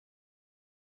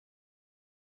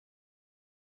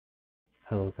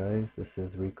Hello guys, this is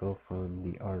Rico from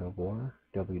The Art of War,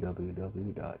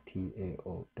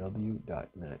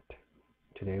 www.taow.net.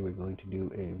 Today we're going to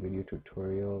do a video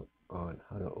tutorial on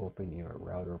how to open your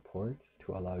router ports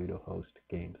to allow you to host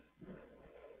games.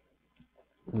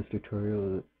 This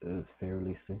tutorial is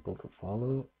fairly simple to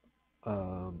follow.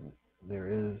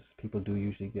 People do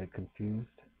usually get confused,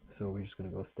 so we're just going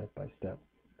to go step by step.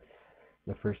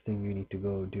 The first thing you need to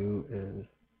go do is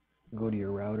go to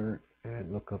your router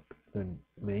and look up the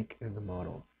make and the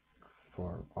model.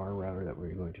 For our router that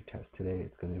we're going to test today,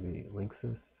 it's going to be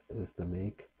Linksys is the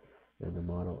make, and the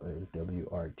model is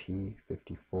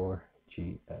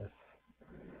WRT54GS.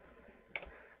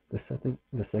 The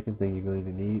second thing you're going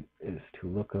to need is to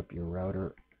look up your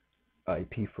router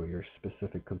IP for your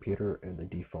specific computer and the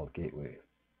default gateway.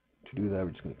 To do that,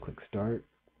 we're just going to click Start,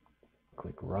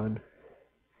 click Run,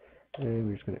 and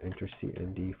we're just going to enter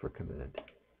CMD for command.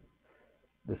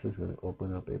 This is going to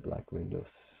open up a black window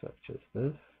such as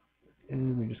this,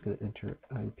 and we're just going to enter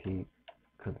IP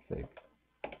config.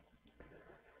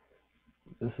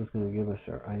 This is going to give us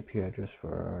our IP address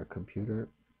for our computer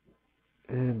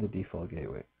and the default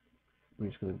gateway. We're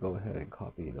just going to go ahead and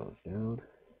copy those down.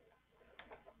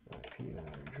 IP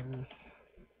address.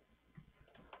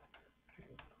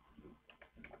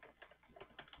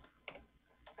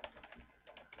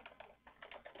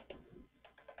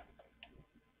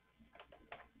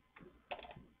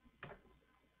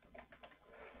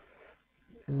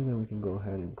 And then we can go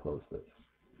ahead and close this.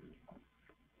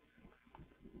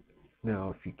 Now,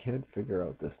 if you can't figure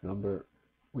out this number,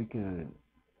 we can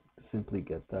simply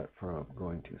get that from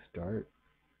going to Start,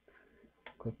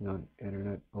 clicking on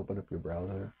Internet, open up your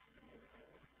browser,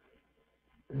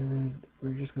 and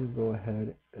we're just going to go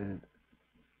ahead and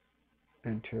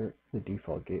enter the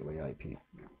default gateway IP.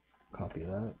 Copy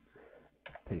that,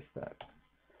 paste that.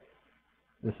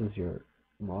 This is your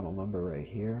model number right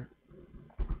here.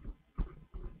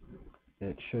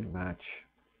 It should match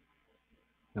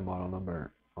the model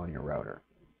number on your router.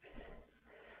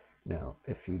 Now,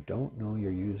 if you don't know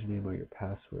your username or your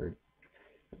password,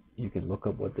 you can look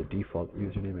up what the default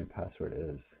username and password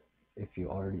is. If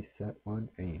you already set one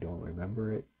and you don't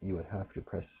remember it, you have to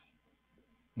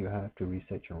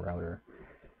reset your router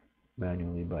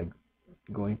manually by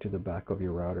going to the back of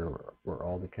your router where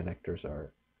all the connectors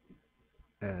are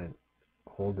and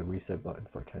hold the reset button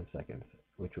for 10 seconds,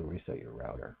 which will reset your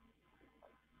router.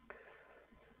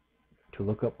 To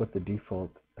look up what the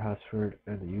default password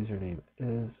and the username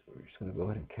is, we're just going to go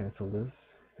ahead and cancel this,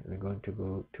 and we're going to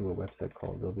go to a website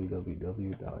called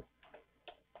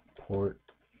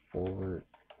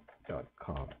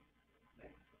www.portforward.com.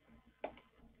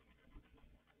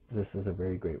 This is a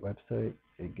very great website.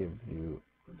 It gives you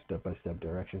step-by-step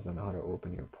directions on how to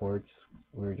open your ports.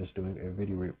 We're just doing a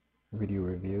video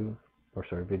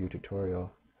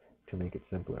tutorial to make it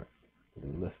simpler. We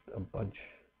list a bunch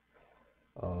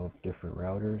of different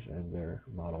routers and their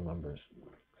model numbers.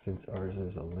 Since ours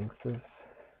is a Linksys,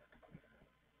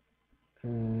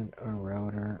 and our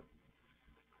router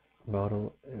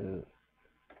model is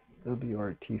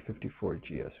WRT54GS, we're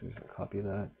just going to copy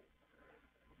that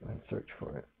and search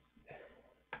for it.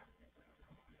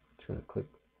 Just going to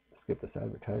skip this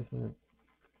advertisement,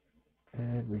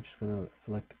 and we're just going to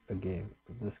select a game.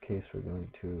 In this case, we're going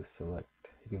to select,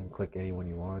 you can click any one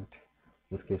you want.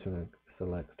 In this case, we're going to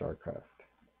select StarCraft.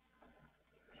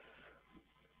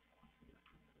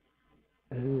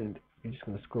 And you're just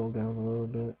going to scroll down a little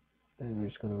bit, and we're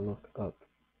just going to look up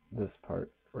this part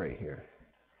right here.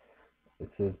 It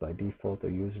says by default the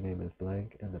username is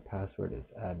blank and the password is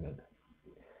admin.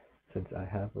 Since I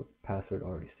have a password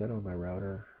already set on my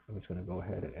router, I'm just going to go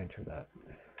ahead and enter that.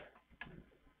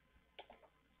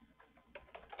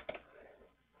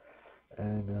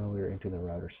 And now we're into the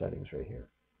router settings right here.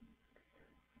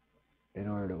 In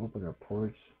order to open our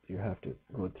ports, you have to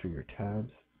go through your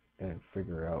tabs and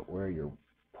figure out where your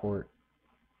port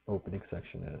opening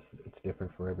section is. It's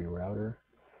different for every router.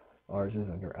 Ours is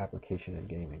under application and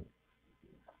gaming.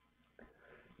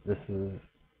 This is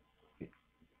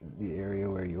the area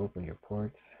where you open your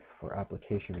ports. For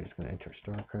application, you're just going to enter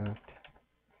StarCraft.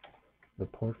 The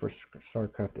port for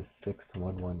StarCraft is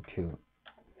 6112.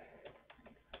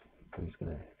 I'm just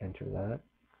going to enter that,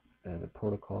 and the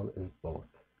protocol is both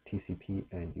TCP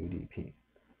and UDP.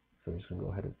 So I'm just going to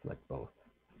go ahead and select both.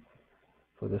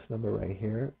 For this number right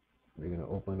here, we're going to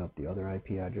open up the other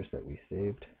IP address that we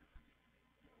saved.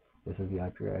 This is the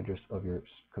IP address of your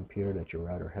computer that your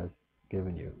router has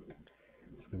given you.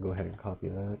 Just going to go ahead and copy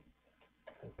that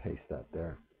and paste that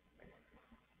there.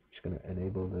 Just going to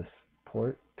enable this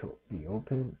port to be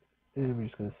open, and we're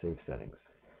just going to save settings.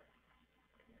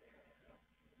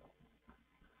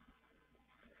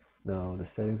 Now the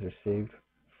settings are saved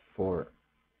for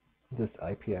this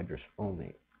IP address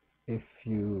only. If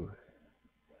you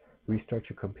restart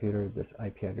your computer, this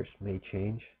IP address may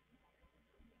change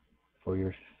for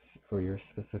your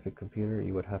specific computer.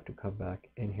 You would have to come back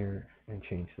in here and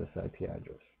change this IP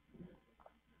address.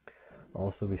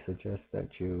 Also, we suggest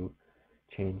that you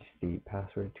change the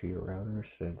password to your router,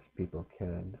 since people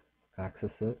can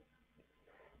access it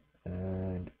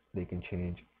and they can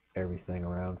change everything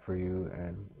around for you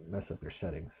and mess up your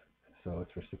settings. So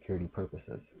it's for security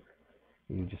purposes.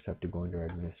 You just have to go under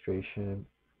administration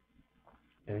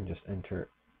and just enter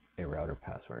a router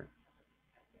password.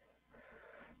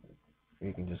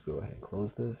 You can just go ahead and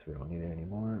close this. We don't need it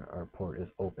anymore. Our port is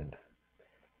opened.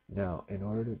 Now, in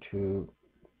order to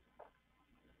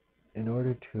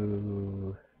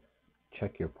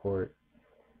check your port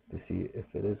to see if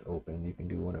it is open, you can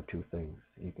do one of two things.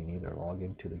 You can either log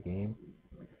into the game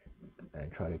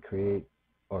and try to create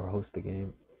or host the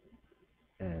game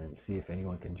and see if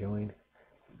anyone can join,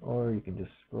 or you can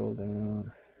just scroll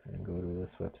down and go to this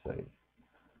website.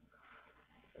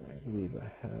 I believe I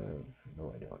have,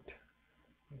 no I don't.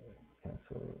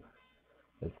 Cancel.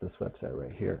 It's this website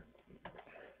right here.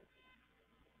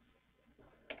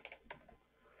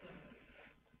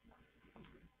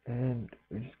 And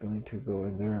we're just going to go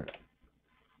in there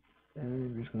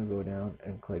and we're just going to go down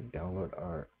and click download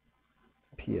our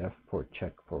PF port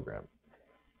check program.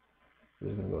 We're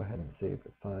just going to go ahead and save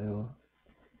the file,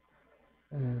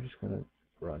 and we're just going to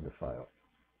run the file.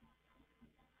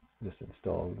 Just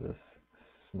install this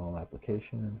small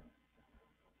application,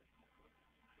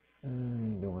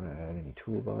 and you don't want to add any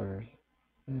toolbars,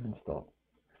 and install.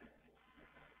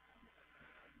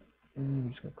 And we're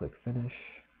just going to click finish,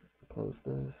 close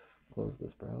this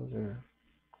browser,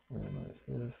 minimize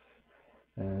this,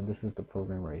 and this is the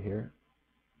program right here.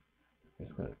 I'm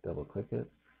just going to double click it,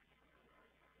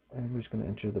 and we're just going to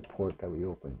enter the port that we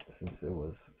opened. Since it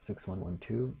was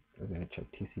 6112, we're going to check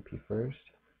TCP first,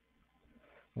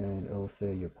 and it will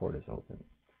say your port is open.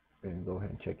 We're going to go ahead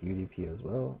and check UDP as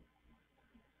well,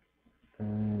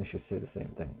 and it should say the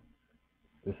same thing.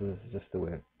 This is just the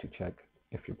way to check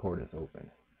if your port is open.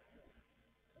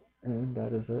 And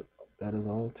that is it. That is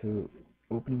all to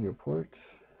opening your ports.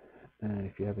 And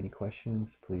if you have any questions,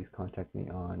 please contact me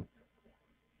on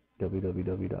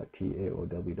www.taow.net.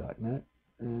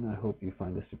 And I hope you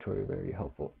find this tutorial very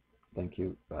helpful. Thank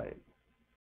you. Bye.